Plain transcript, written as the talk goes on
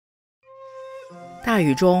大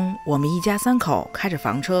雨中，我们一家3口开着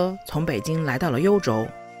房车从北京来到了幽州。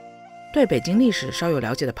对北京历史稍有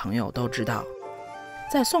了解的朋友都知道，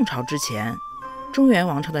在宋朝之前，中原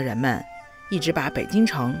王朝的人们一直把北京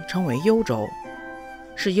城称为幽州，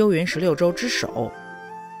是幽云16州之首。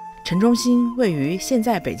城中心位于现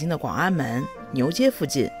在北京的广安门、牛街附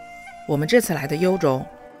近。我们这次来的幽州，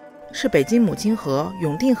是北京母亲河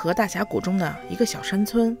永定河大峡谷中的一个小山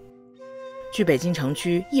村，距北京城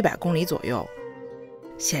区100公里左右。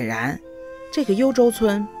显然，这个幽州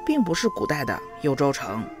村并不是古代的幽州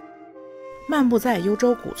城。漫步在幽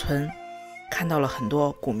州古村，看到了很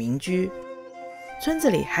多古民居，村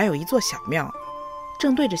子里还有一座小庙，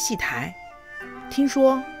正对着戏台。听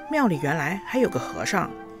说庙里原来还有个和尚，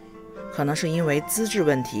可能是因为资质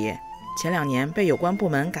问题，前2年被有关部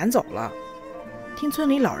门赶走了。听村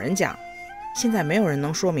里老人讲，现在没有人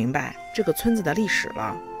能说明白这个村子的历史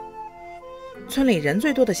了。村里人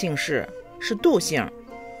最多的姓氏是杜姓，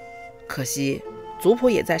可惜族谱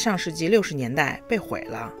也在上世纪60年代被毁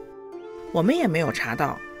了。我们也没有查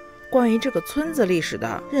到关于这个村子历史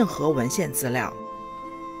的任何文献资料，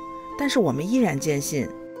但是我们依然坚信，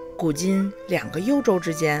古今2个幽州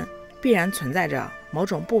之间必然存在着某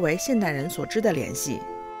种不为现代人所知的联系。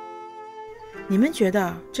你们觉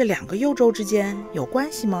得这2个幽州之间有关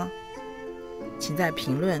系吗？请在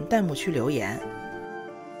评论弹幕区留言。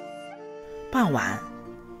傍晚，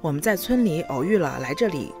我们在村里偶遇了来这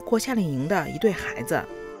里过夏令营的一对孩子，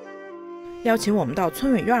邀请我们到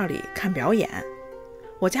村委院里看表演。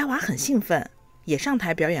我家娃很兴奋，也上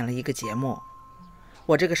台表演了一个节目。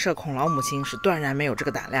我这个社恐老母亲是断然没有这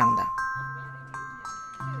个胆量的。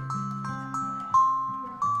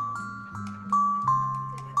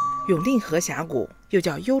永定河峡谷又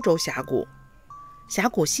叫幽州峡谷，峡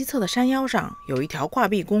谷西侧的山腰上有一条挂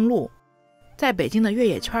壁公路，在北京的越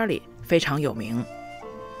野圈里非常有名。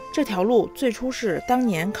这条路最初是当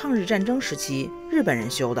年抗日战争时期日本人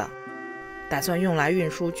修的，打算用来运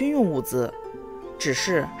输军用物资，只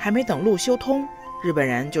是还没等路修通，日本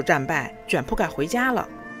人就战败卷铺盖回家了。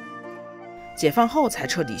解放后才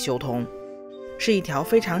彻底修通，是一条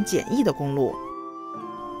非常简易的公路，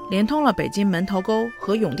连通了北京门头沟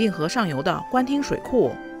和永定河上游的官厅水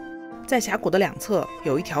库。在峡谷的2侧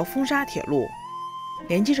有一条风沙铁路，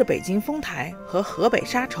连接着北京丰台和河北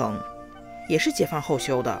沙城，也是解放后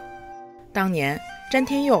修的。当年詹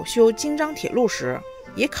天佑修京张铁路时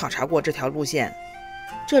也考察过这条路线。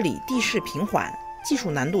这里地势平缓，技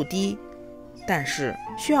术难度低，但是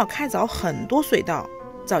需要开凿很多隧道，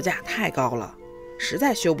造价太高了，实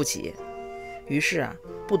在修不起。于是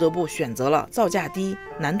不得不选择了造价低、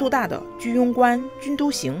难度大的居庸关军都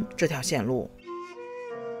行这条线路。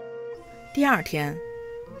第2天，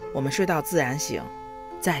我们睡到自然醒，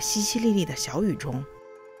在淅淅沥沥的小雨中，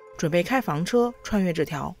准备开房车穿越这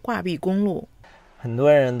条挂壁公路。很多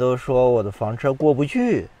人都说我的房车过不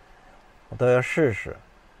去，我都要试试，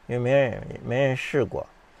因为没人试过。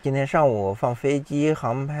今天上午放飞机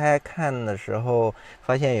航拍看的时候，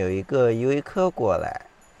发现有一个游客过来，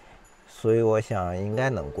所以我想应该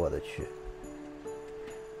能过得去。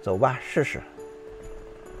走吧，试试。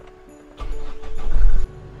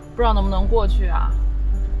不知道能不能过去啊？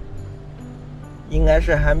应该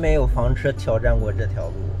是还没有房车挑战过这条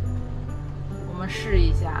路。我们试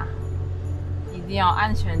一下，一定要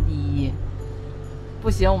安全第一。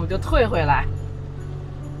不行，我们就退回来。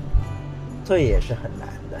退也是很难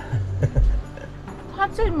的。它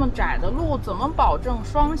这么窄的路，怎么保证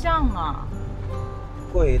双向呢？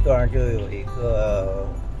过一段就有一个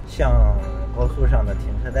像高速上的停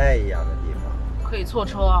车带一样的地方，可以错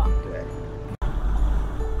车。对。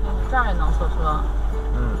这儿也能错车。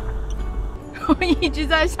我一直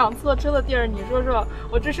在想错车的地儿，你说说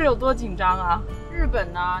我这事有多紧张啊！日本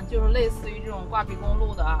呢，就是类似于这种挂壁公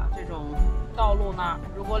路的这种道路呢，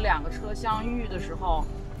如果2个车相遇的时候，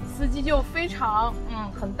司机就非常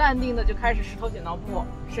很淡定的就开始石头剪刀布，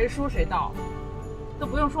谁输谁倒，都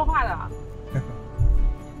不用说话的。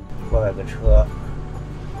过来个车。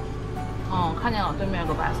看见了，对面有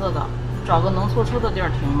个白色的，找个能错车的地儿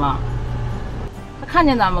停吧。他看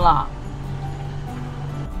见咱们了，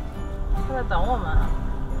他在等我们。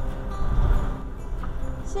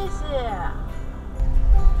谢谢。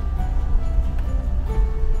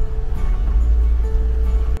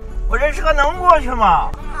我这车能过去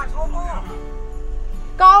吗？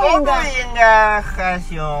高应该还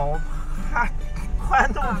行，我怕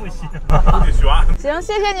宽度不行。行，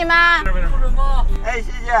谢谢你们。哎，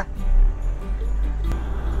谢谢。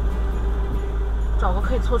找个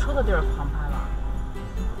可以错车的地儿航拍吧，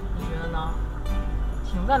你觉得呢？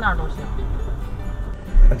停在那儿都行。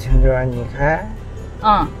我停这儿，你开。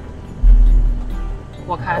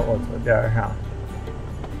我开。我坐边上。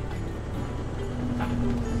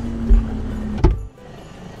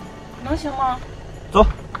能行吗？走。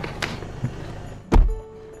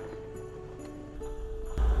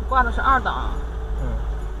挂的是2档。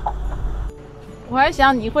我还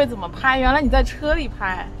想你会怎么拍，原来你在车里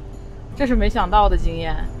拍，这是没想到的经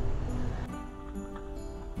验。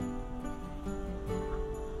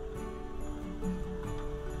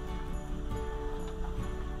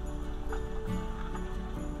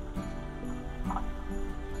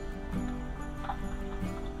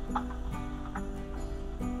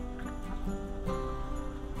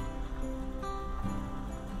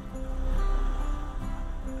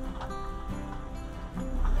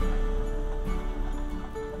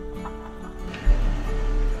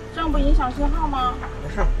这样不影响信号吗？没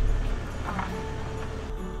事。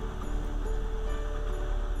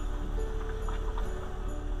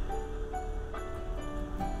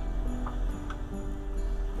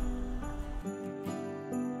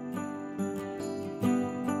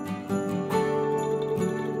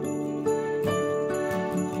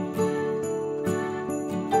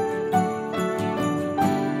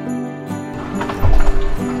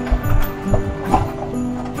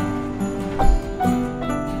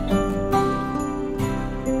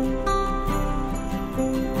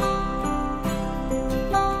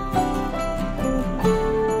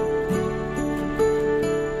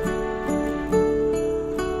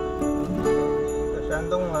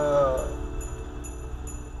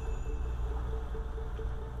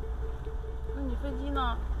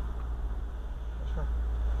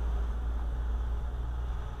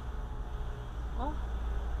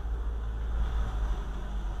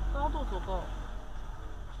高度足够。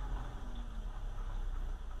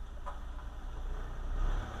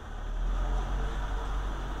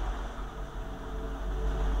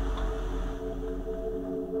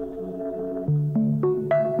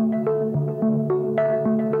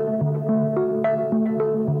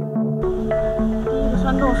第一个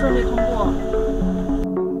山洞顺利通过。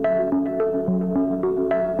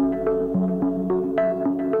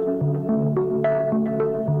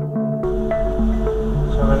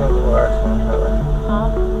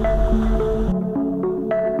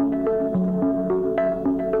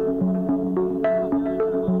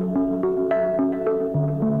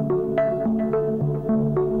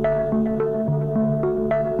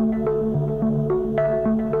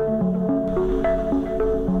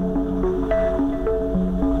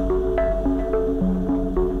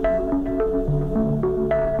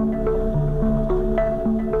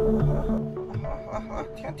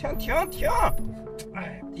停！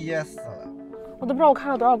哎，憋死了！我都不知道我开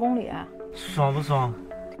了多少公里，爽不爽？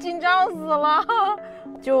紧张死了，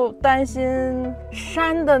就担心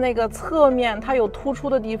山的那个侧面它有突出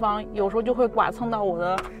的地方，有时候就会剐蹭到我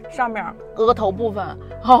的上面额头部分，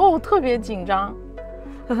哦，特别紧张。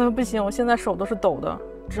不行，我现在手都是抖的。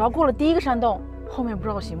只要过了第一个山洞，后面不知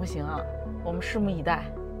道行不行啊？我们拭目以待。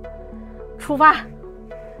出发！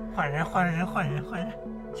换人，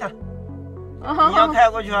下来！你要开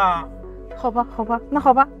过去啊？好吧，那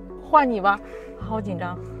好吧，换你吧。好紧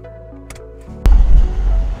张。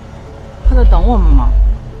他在等我们吗？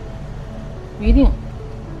不一定。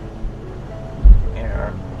没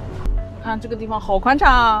人。看这个地方好宽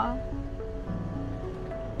敞啊！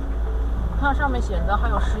看上面写的还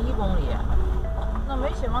有11公里，那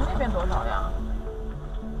没写往那边多少呀？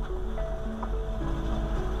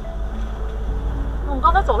那我们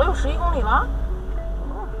刚才走了有11公里了。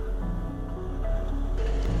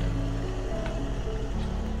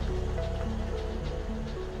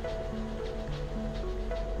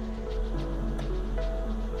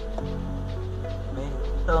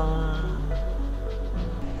灯。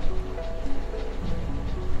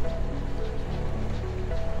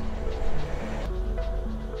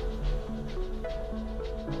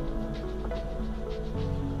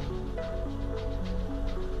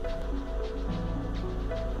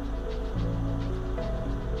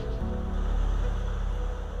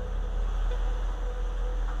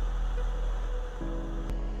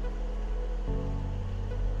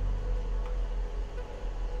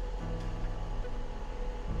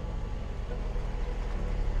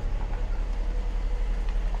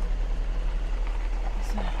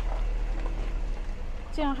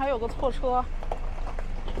竟然还有个错车，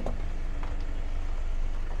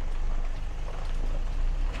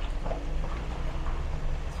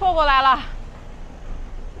错过来了。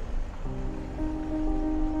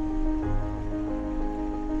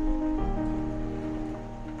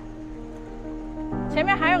前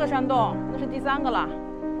面还有个山洞，那是第3个了。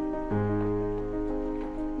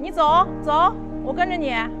你走，我跟着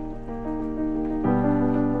你。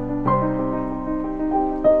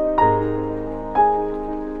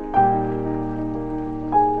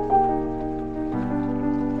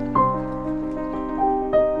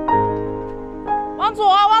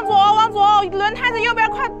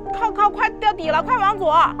了，快往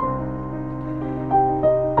左。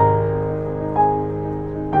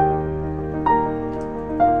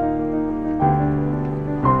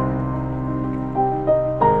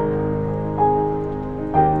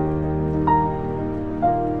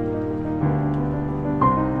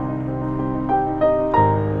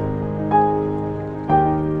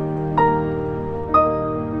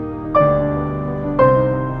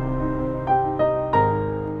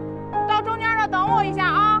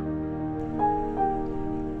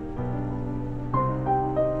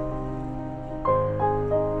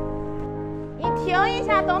停一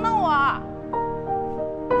下，等等我。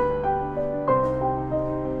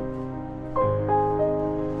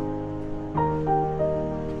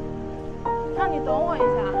让你等我一下。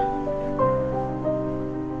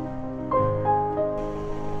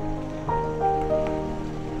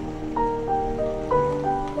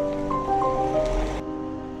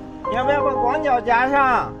你要不要把光脚加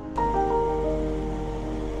上？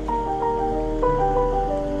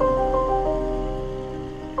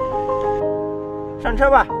上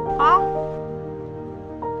车吧。好。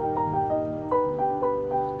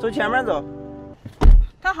走前面走。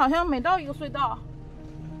它好像每到一个隧道，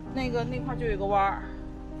那块就有个弯儿。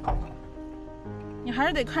你还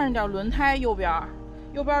是得看着点轮胎，右边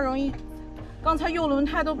容易。刚才右轮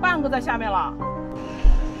胎都半个在下面了。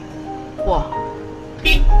哇，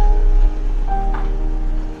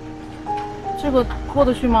这个过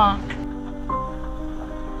得去吗？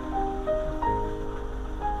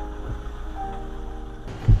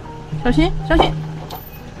小心，小心，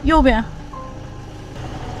右边。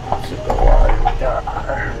这个弯有点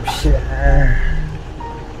险。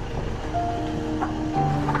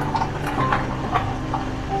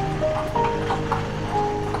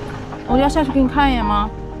我要下去给你看一眼吗？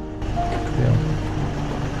不用。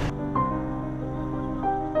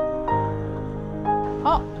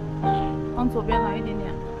好，往左边来一点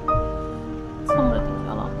点，蹭着底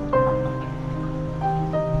下了。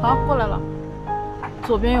好，过来了。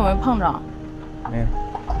左边有没有碰着？没有。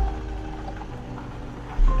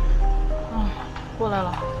过来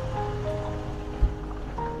了。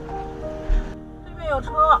这边有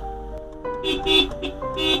车。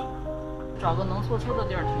找个能错车的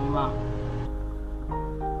地儿停吧。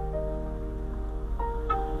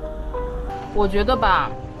我觉得吧，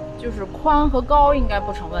就是宽和高应该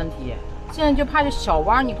不成问题。现在就怕这小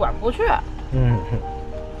弯你拐不过去。嗯。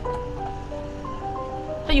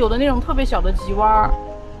它有的那种特别小的急弯，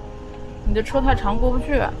你的车太长过不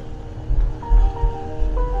去。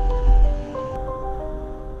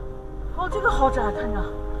哦，这个好窄，看着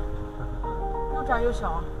又窄又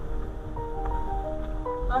小。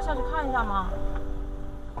我要下去看一下吗？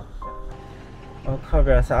我靠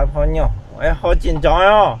边撒泡尿，我也好紧张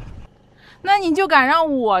呀。那你就敢让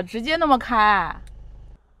我直接那么开？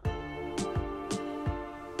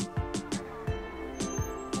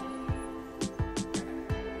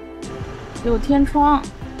有天窗。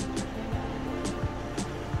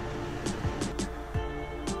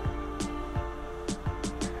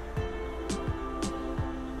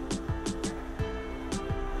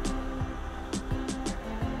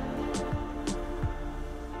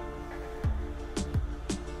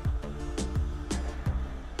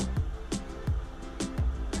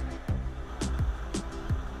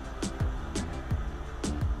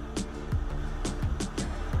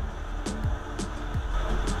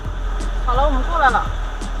好了，我们过来了。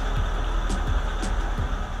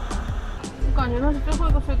我感觉那是最后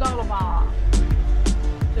一个隧道了吧？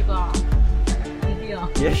这个不一定。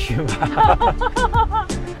也许吧。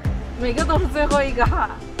每个都是最后一个。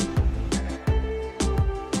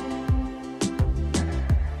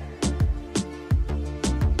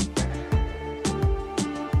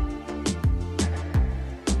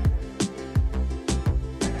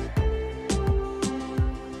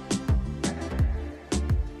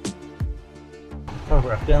后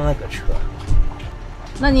边跟了个车。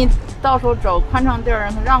那你到时候找宽敞地儿让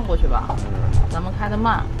他让过去吧。咱们开得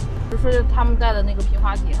慢。就是他们带的那个皮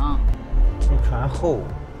划艇。那船厚。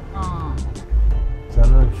咱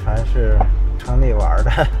们船是城里玩的。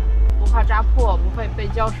不怕扎破，不会被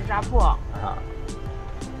礁石扎破。啊。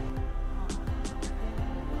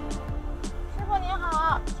师傅您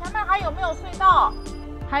好，前面还有没有隧道？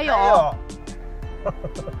还有。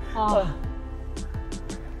哦。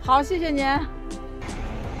好，谢谢您。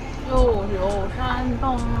又有山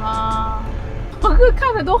洞啦！我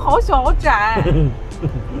看着都好小好窄。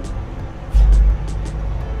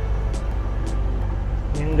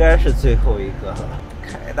应该是最后一个了。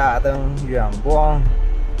开大灯，远光。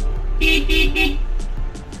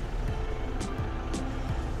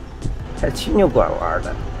还骑牛拐弯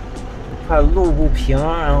的，怕路不平，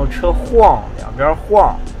然后车晃，两边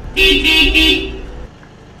晃。师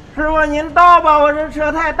傅您到吧，我这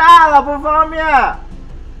车太大了，不方便。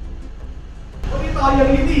我给打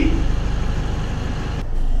1离地。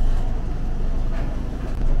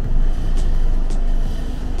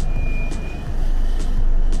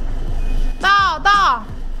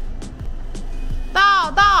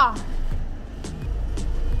到，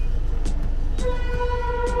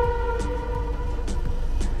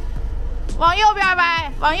往右边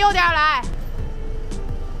歪，往右点来，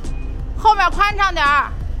后面宽敞点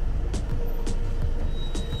儿。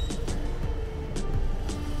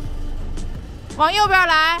往右边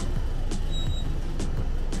来，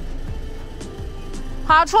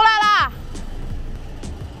好，出来了。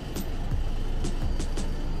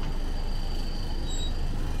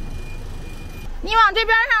你往这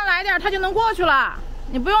边上来点，他就能过去了。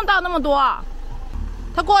你不用倒那么多，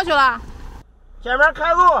他过去了。前面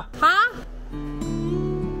开路。好。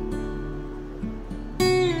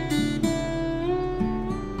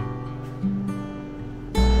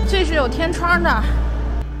这是有天窗的。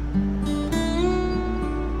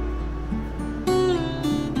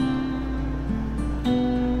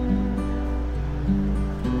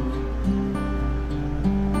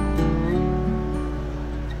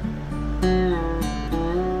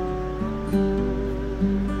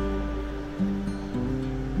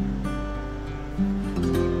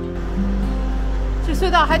隧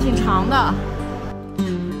道还挺长的。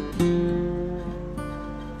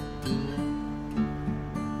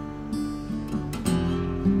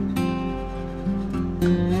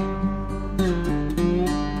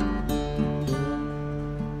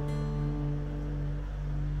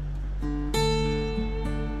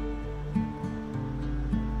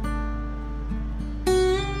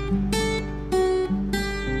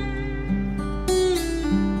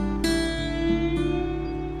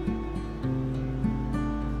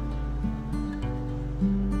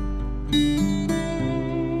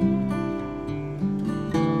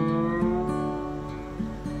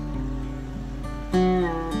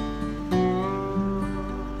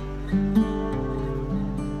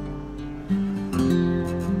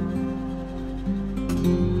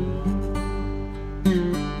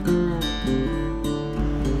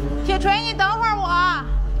铁锤，你等会儿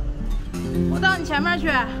我到你前面去。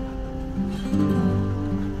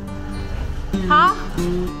好。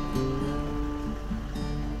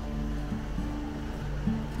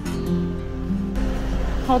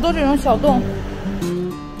好多这种小洞。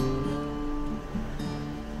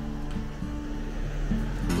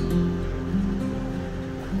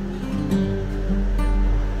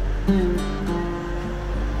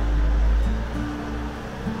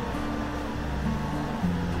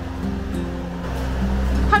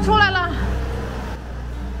他出来了。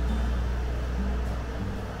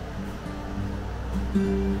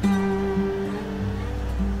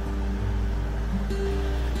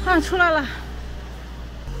啊，出来了。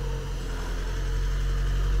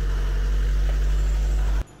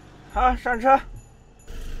好，上车。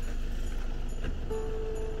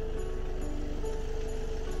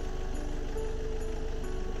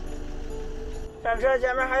上车，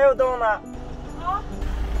前面还有洞呢。好。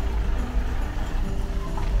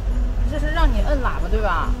这是让你摁喇叭对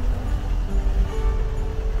吧？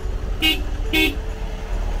它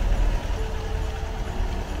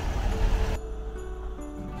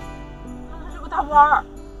是个大弯儿。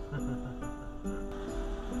这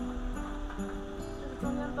个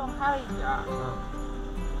中间洞开了一点儿。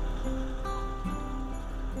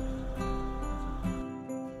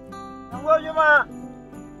能过去吗？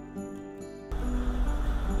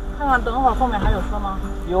看看等会儿后面还有车吗？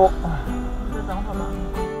有。你再等会儿吧。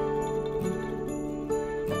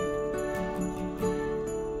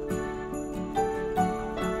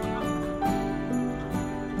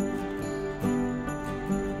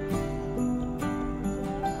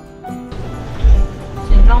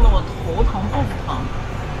紧张的我头疼肚子疼。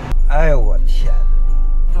哎呦我天，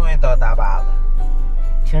终于到大坝了，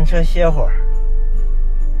停车歇会儿。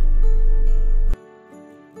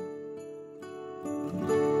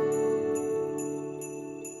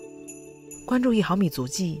关注1毫米足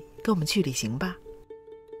迹，跟我们去旅行吧。